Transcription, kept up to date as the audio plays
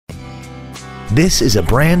This is a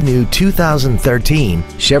brand new 2013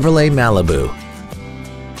 Chevrolet Malibu.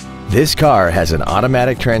 This car has an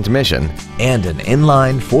automatic transmission and an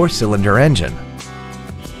inline 4-cylinder engine.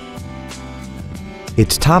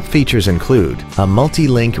 Its top features include a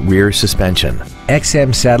multi-link rear suspension,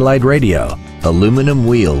 XM satellite radio, aluminum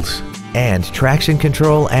wheels, and traction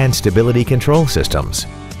control and stability control systems.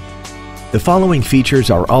 The following features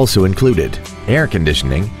are also included: air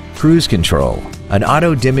conditioning, cruise control, an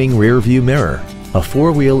auto-dimming rear-view mirror, a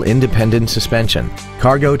 4-wheel independent suspension,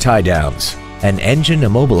 cargo tie-downs, an engine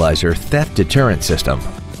immobilizer theft deterrent system,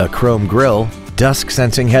 a chrome grille,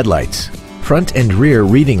 dusk-sensing headlights, front and rear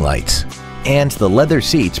reading lights, and the leather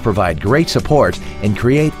seats provide great support and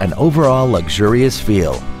create an overall luxurious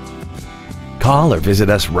feel. Call or visit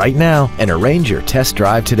us right now and arrange your test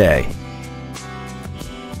drive today.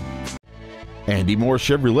 Andy Mohr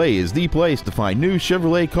Chevrolet is the place to find new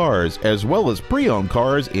Chevrolet cars as well as pre-owned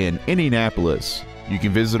cars in Indianapolis. You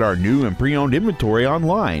can visit our new and pre-owned inventory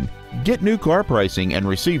online, get new car pricing, and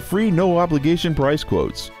receive free no-obligation price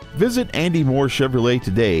quotes. Visit Andy Mohr Chevrolet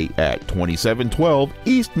today at 2712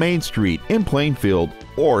 East Main Street in Plainfield,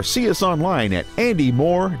 or see us online at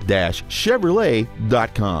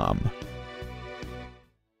andymohr-chevrolet.com.